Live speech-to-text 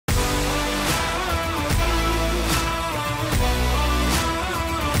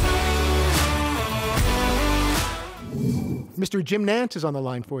Mr. Jim Nantz is on the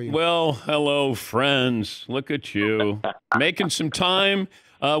line for you. Well, hello, friends. Look at you. Making some time.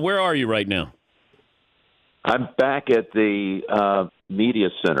 Where are you right now? I'm back at the media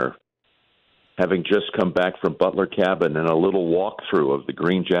center, having just come back from Butler Cabin and a little walkthrough of the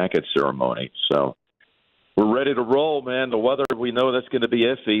Green Jacket ceremony. So we're ready to roll, man. The weather, we know that's going to be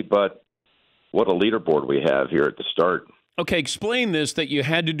iffy, but what a leaderboard we have here at the start. Okay, explain this, that you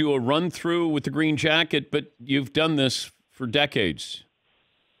had to do a run-through with the Green Jacket, but you've done this for decades.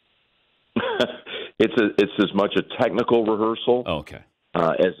 It's as much a technical rehearsal Okay.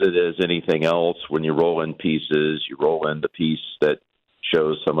 As it is anything else. When you roll in pieces, you roll in the piece that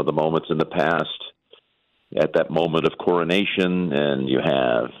shows some of the moments in the past at that moment of coronation, and you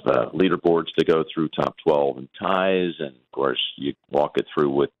have leaderboards to go through, top 12 and ties, and, of course, you walk it through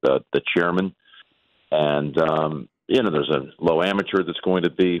with the chairman. And, there's a low amateur that's going to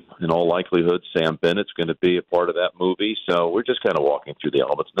be, in all likelihood, Sam Bennett's going to be a part of that movie. So we're just kind of walking through the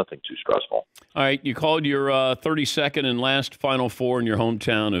elements, nothing too stressful. All right, you called your 32nd and last Final Four in your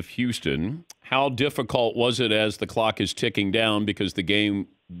hometown of Houston. How difficult was it, as the clock is ticking down because the game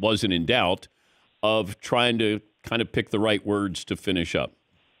wasn't in doubt, of trying to kind of pick the right words to finish up?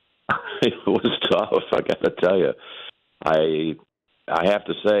 It was tough, I got to tell you. I have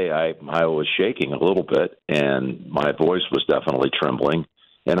to say I was shaking a little bit, and my voice was definitely trembling,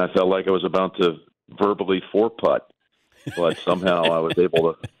 and I felt like I was about to verbally four-putt, but somehow I was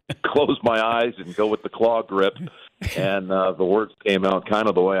able to close my eyes and go with the claw grip, and the words came out kind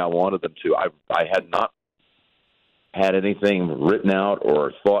of the way I wanted them to. I had not had anything written out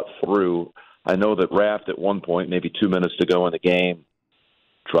or thought through. I know that Raft at one point, maybe 2 minutes to go in the game,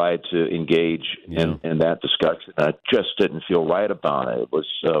 tried to engage in that discussion. I just didn't feel right about it. It was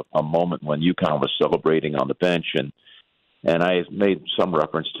a moment when UConn was celebrating on the bench, and I made some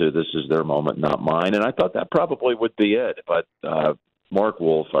reference to this is their moment, not mine, and I thought that probably would be it. But Mark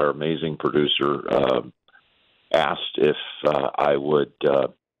Wolf, our amazing producer, asked if I would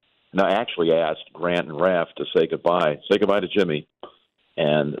I actually asked Grant and Raft to say goodbye to Jimmy,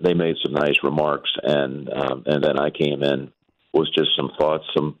 and they made some nice remarks, and then I came in was just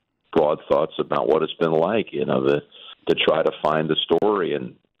some broad thoughts about what it's been like, to try to find the story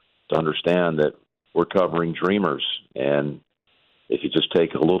and to understand that we're covering dreamers. And if you just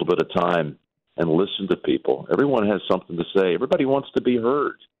take a little bit of time and listen to people, everyone has something to say. Everybody wants to be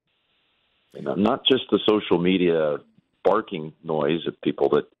heard. Not just the social media barking noise of people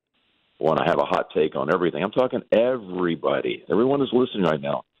that want to have a hot take on everything. I'm talking everybody. Everyone is listening right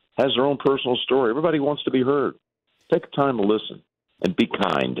now has their own personal story. Everybody wants to be heard. Take time to listen and be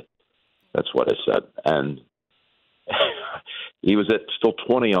kind. That's what I said. And he was at still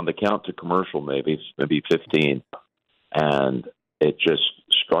 20 on the count to commercial, maybe 15. And it just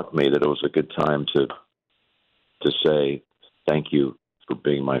struck me that it was a good time to say thank you for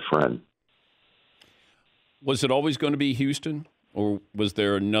being my friend. Was it always going to be Houston, or was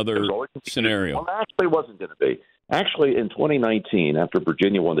there another scenario? Well, it actually wasn't going to be. Actually, in 2019, after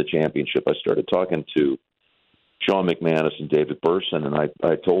Virginia won the championship, I started talking to Sean McManus and David Burson, and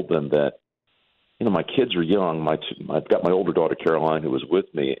I told them that, my kids are young. I've got my older daughter, Caroline, who was with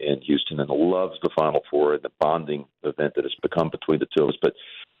me in Houston and loves the Final Four and the bonding event that has become between the two of us. But,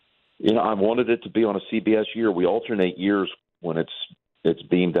 I wanted it to be on a CBS year. We alternate years when it's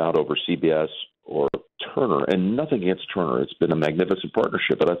beamed out over CBS or Turner, and nothing against Turner. It's been a magnificent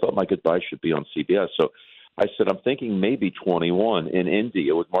partnership, but I thought my goodbye should be on CBS. So I said, I'm thinking maybe 21 in Indy.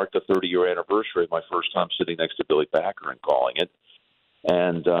 It would mark the 30-year anniversary of my first time sitting next to Billy Backer and calling it.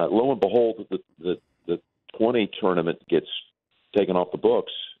 And lo and behold, the 20 tournament gets taken off the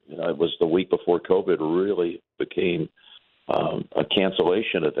books. It was the week before COVID really became a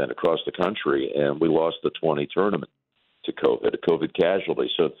cancellation event across the country, and we lost the 20 tournament to COVID, a COVID casualty.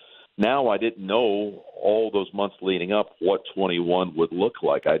 So now I didn't know all those months leading up what 21 would look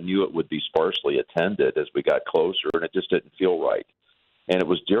like. I knew it would be sparsely attended as we got closer, and it just didn't feel right. And it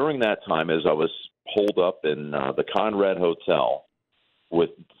was during that time, as I was holed up in the Conrad Hotel with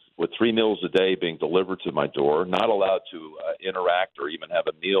 3 meals a day being delivered to my door, not allowed to interact or even have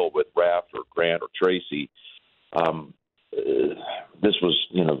a meal with Raph or Grant or Tracy. This was,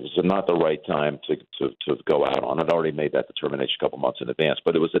 not the right time to go out on. I'd already made that determination a couple months in advance,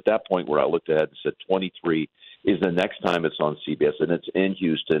 but it was at that point where I looked ahead and said 23 is the next time it's on CBS, and it's in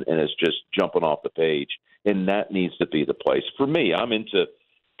Houston, and it's just jumping off the page, and that needs to be the place. For me, I'm into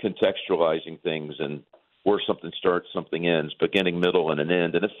contextualizing things and where something starts, something ends, beginning, middle, and an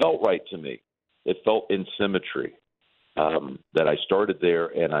end, and it felt right to me. It felt in symmetry that I started there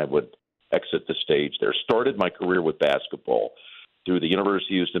and I would exit the stage there. Started my career with basketball through the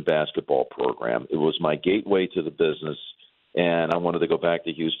University of Houston basketball program. It was my gateway to the business. and I wanted to go back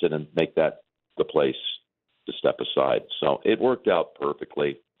to Houston and make that the place to step aside. So it worked out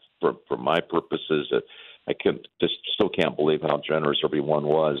perfectly for my purposes. I still can't believe how generous everyone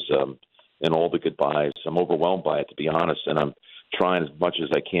was and all the goodbyes. I'm overwhelmed by it, to be honest, and I'm trying as much as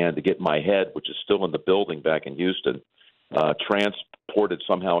I can to get my head, which is still in the building back in Houston, transported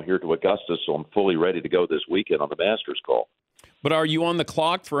somehow here to Augusta, so I'm fully ready to go this weekend on the Masters call. But are you on the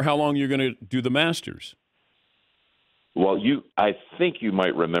clock for how long you're going to do the Masters? Well, I think you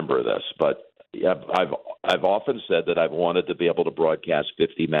might remember this, but I've often said that I've wanted to be able to broadcast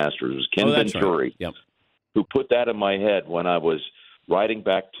 50 Masters. It was Ken Venturi who put that in my head when I was riding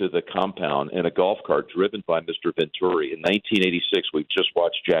back to the compound in a golf cart driven by Mr. Venturi. In 1986, we just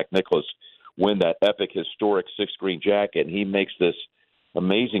watched Jack Nicklaus win that epic, historic six-green jacket, and he makes this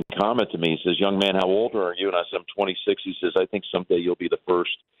amazing comment to me. He says, "Young man, how old are you?" And I said, "I'm 26. He says, "I think someday you'll be the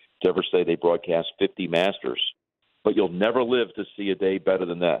first to ever say they broadcast 50 Masters, but you'll never live to see a day better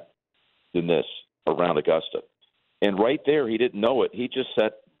than this around Augusta." And right there, he didn't know it. He just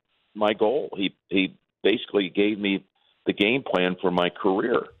set my goal. He basically gave me the game plan for my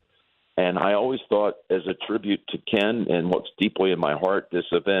career. And I always thought, as a tribute to Ken and what's deeply in my heart, this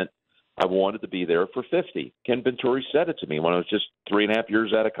event, I wanted to be there for 50. Ken Venturi said it to me when I was just 3.5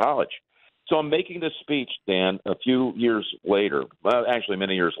 years out of college. So I'm making this speech, Dan, a few years later, well, actually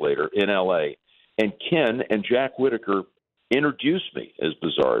many years later, in L.A., and Ken and Jack Whitaker introduced me, as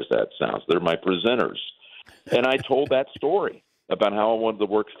bizarre as that sounds. They're my presenters. And I told that story about how I wanted to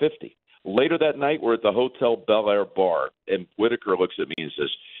work 50. Later that night, we're at the Hotel Bel Air bar, and Whitaker looks at me and says,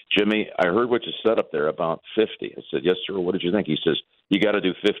 "Jimmy, I heard what you said up there about 50. I said, "Yes, sir. What did you think?" He says, "You got to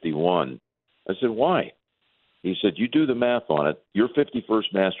do 51. I said, "Why?" He said, "You do the math on it. Your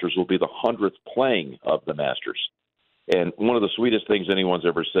 51st Masters will be the 100th playing of the Masters." And one of the sweetest things anyone's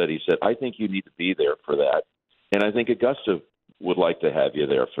ever said, he said, "I think you need to be there for that. And I think Augusta would like to have you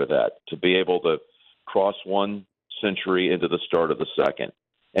there for that, to be able to cross one century into the start of the second."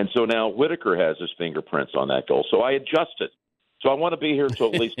 And so now Whitaker has his fingerprints on that goal. So I adjusted. So I want to be here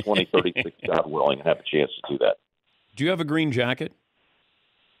until at least 2036, God willing, and have a chance to do that. Do you have a green jacket?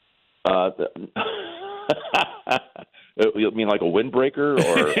 You mean like a windbreaker?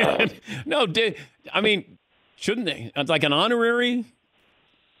 Or No, I mean, shouldn't they? Like an honorary?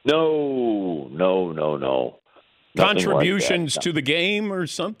 No. Contributions like to the game or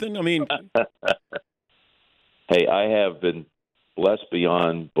something? I mean. Hey, I have been blessed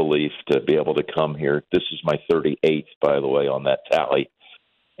beyond belief to be able to come here. This is my 38th, by the way, on that tally.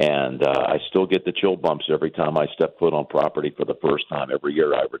 And I still get the chill bumps every time I step foot on property for the first time. Every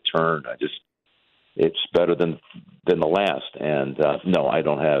year I return. It's better than the last. And no, I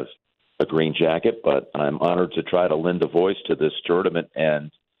don't have a green jacket, but I'm honored to try to lend a voice to this tournament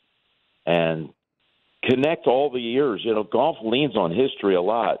and connect all the years. You know, golf leans on history a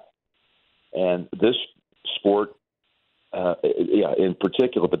lot. And this sport, in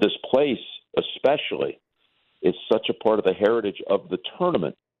particular, but this place especially, is such a part of the heritage of the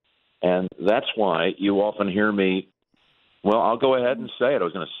tournament. And that's why you often hear me, well, I'll go ahead and say it. I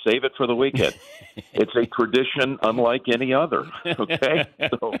was going to save it for the weekend. It's a tradition unlike any other, okay?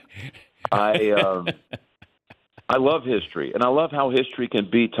 So I love history, and I love how history can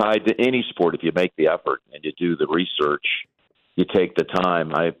be tied to any sport if you make the effort and you do the research, you take the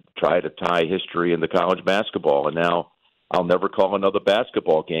time. I try to tie history into college basketball, and now I'll never call another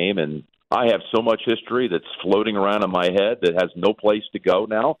basketball game, and I have so much history that's floating around in my head that has no place to go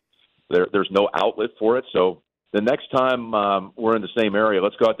now. There's no outlet for it. So the next time we're in the same area,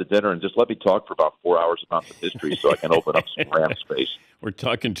 let's go out to dinner and just let me talk for about 4 hours about the history so I can open up some RAM space. We're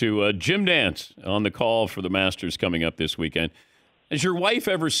talking to Jim Nantz on the call for the Masters coming up this weekend. Has your wife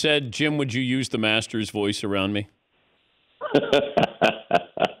ever said, "Jim, would you use the Masters voice around me"?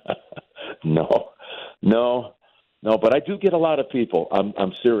 No, but I do get a lot of people,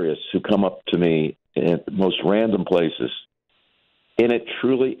 I'm serious, who come up to me in the most random places, and it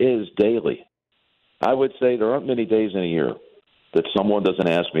truly is daily. I would say there aren't many days in a year that someone doesn't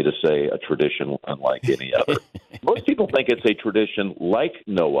ask me to say a tradition unlike any other. Most people think it's a tradition like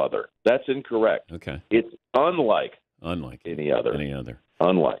no other. That's incorrect. Okay. It's unlike any other.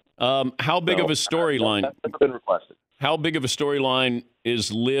 Unlike. How big of a storyline? That's never been requested. How big of a storyline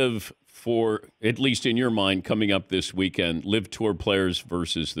is Live for, at least in your mind, coming up this weekend? Live Tour players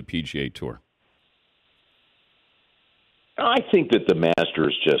versus the PGA Tour. I think that the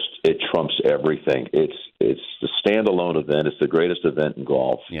Masters it trumps everything. It's the standalone event. It's the greatest event in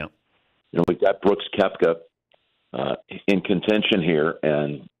golf. Yeah. You know, we've got Brooks Koepka in contention here,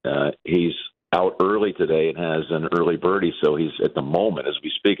 and he's out early today and has an early birdie, so he's at the moment, as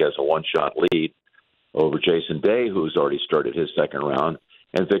we speak, has a one-shot lead. over Jason Day, who's already started his second round,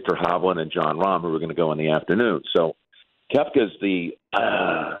 and Victor Hovland and John Rahm, who are going to go in the afternoon. So Koepka's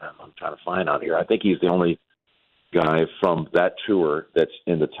I'm trying to find out here. I think he's the only guy from that tour that's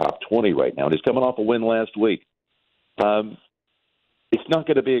in the top 20 right now, and he's coming off a win last week. It's not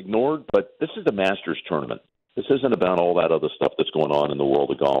going to be ignored, but this is the Masters tournament. This isn't about all that other stuff that's going on in the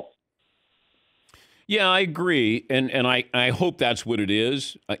world of golf. Yeah, I agree, and I hope that's what it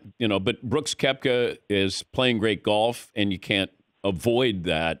is. But Brooks Koepka is playing great golf, and you can't avoid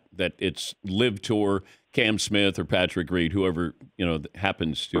that it's Live Tour, Cam Smith or Patrick Reed, whoever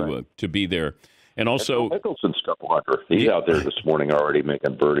happens to be there. And also Mickelson's couple under. He's out there this morning already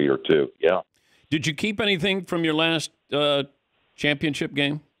making birdie or two. Yeah. Did you keep anything from your last championship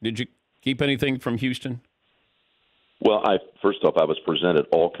game? Did you keep anything from Houston? Well, first off, I was presented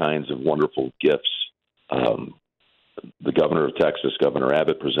all kinds of wonderful gifts. The governor of Texas, Governor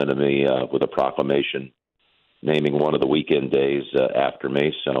Abbott, presented me with a proclamation naming one of the weekend days after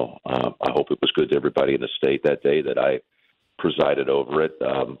me. So I hope it was good to everybody in the state that day that I presided over it.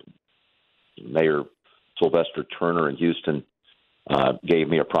 Mayor Sylvester Turner in Houston gave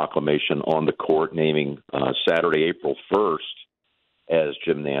me a proclamation on the court naming Saturday, April 1st as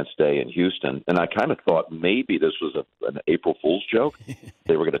Jim Nantz Day in Houston. And I kind of thought maybe this was an April Fool's joke.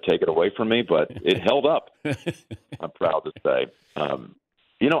 They were going to take it away from me, but it held up. I'm proud to say.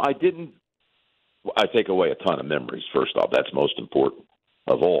 I take away a ton of memories, first off. That's most important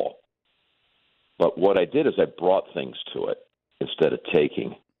of all. But what I did is I brought things to it instead of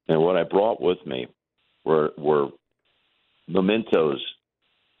taking. And what I brought with me were mementos,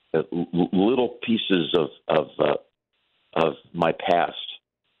 little pieces of my past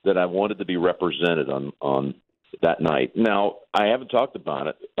that I wanted to be represented on that night. Now, I haven't talked about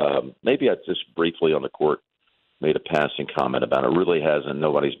it. Maybe I just briefly on the court made a passing comment about it. Really hasn't.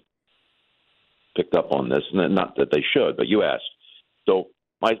 Nobody's picked up on this, and not that they should, but you asked. So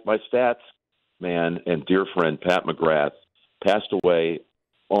my stats man and dear friend Pat McGrath passed away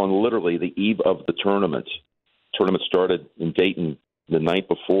on literally the eve of the tournament. Tournament started in Dayton the night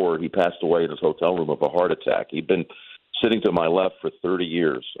before. He passed away in his hotel room of a heart attack. He'd been sitting to my left for 30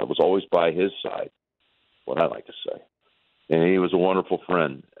 years. I was always by his side, what I like to say. And he was a wonderful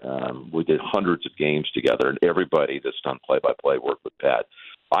friend. We did hundreds of games together, and everybody that's done play-by-play worked with Pat.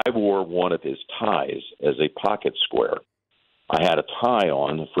 I wore one of his ties as a pocket square. I had a tie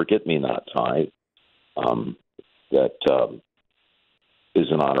on, a forget-me-not tie, that is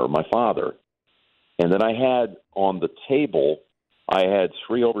in honor of my father. And then I had on the table, I had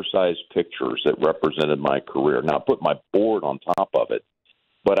 3 oversized pictures that represented my career. Now, I put my board on top of it,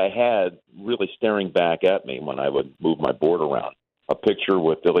 but I had really staring back at me when I would move my board around. A picture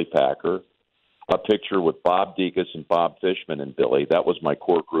with Billy Packer, a picture with Bob Dekas and Bob Fishman and Billy. That was my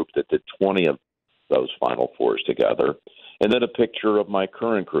core group that did 20 of those Final Fours together. And then a picture of my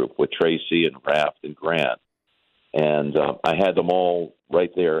current group with Tracy and Raft and Grant. And I had them all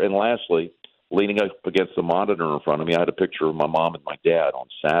right there. And lastly, leaning up against the monitor in front of me, I had a picture of my mom and my dad on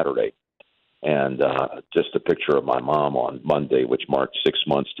Saturday. And just a picture of my mom on Monday, which marked 6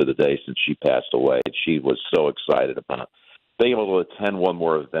 months to the day since she passed away. She was so excited about being able to attend one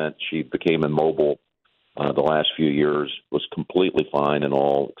more event. She became immobile the last few years, was completely fine and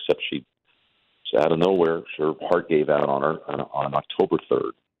all, except she out of nowhere, her heart gave out on her on October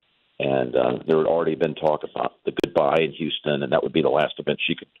 3rd. And there had already been talk about the goodbye in Houston, and that would be the last event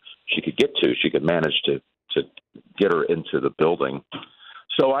she could get to. She could manage to get her into the building.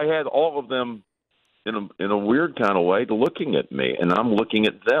 So I had all of them in a weird kind of way looking at me, and I'm looking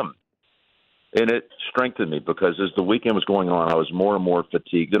at them. And it strengthened me because as the weekend was going on, I was more and more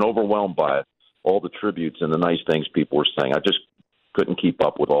fatigued and overwhelmed by all the tributes and the nice things people were saying. I just couldn't keep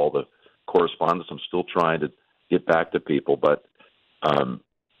up with all the correspondence. I'm still trying to get back to people. But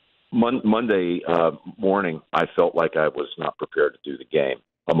Monday morning, I felt like I was not prepared to do the game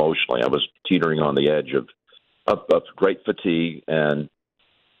emotionally. I was teetering on the edge of great fatigue and,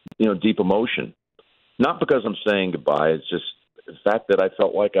 deep emotion. Not because I'm saying goodbye. It's just the fact that I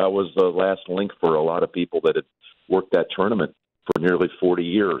felt like I was the last link for a lot of people that had worked that tournament for nearly 40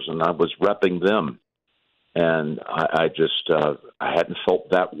 years, and I was repping them. And I hadn't felt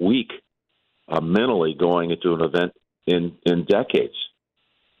that weak mentally going into an event in decades.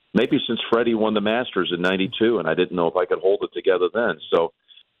 Maybe since Freddie won the Masters in '92, and I didn't know if I could hold it together then. So,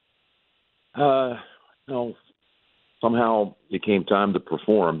 somehow it came time to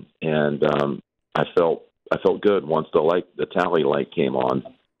perform, and I felt good once the tally light came on.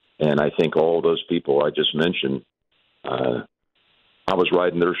 And I think all those people I just mentioned, I was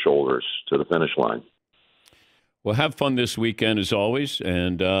riding their shoulders to the finish line. Well, have fun this weekend as always,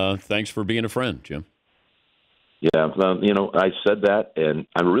 and thanks for being a friend, Jim. Yeah, I said that, and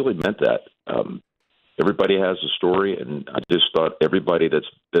I really meant that. Everybody has a story, and I just thought everybody that's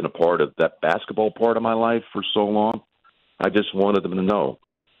been a part of that basketball part of my life for so long, I just wanted them to know.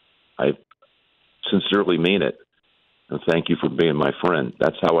 I sincerely mean it, and thank you for being my friend.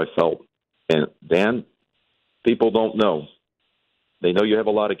 That's how I felt. And, Dan, people don't know. They know you have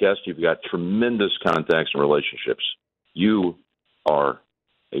a lot of guests. You've got tremendous contacts and relationships. You are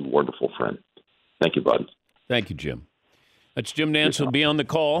a wonderful friend. Thank you, bud. Thank you, Jim. That's Jim Nantz. Will be on the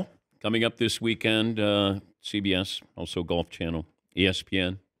call coming up this weekend. CBS, also Golf Channel,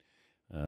 ESPN.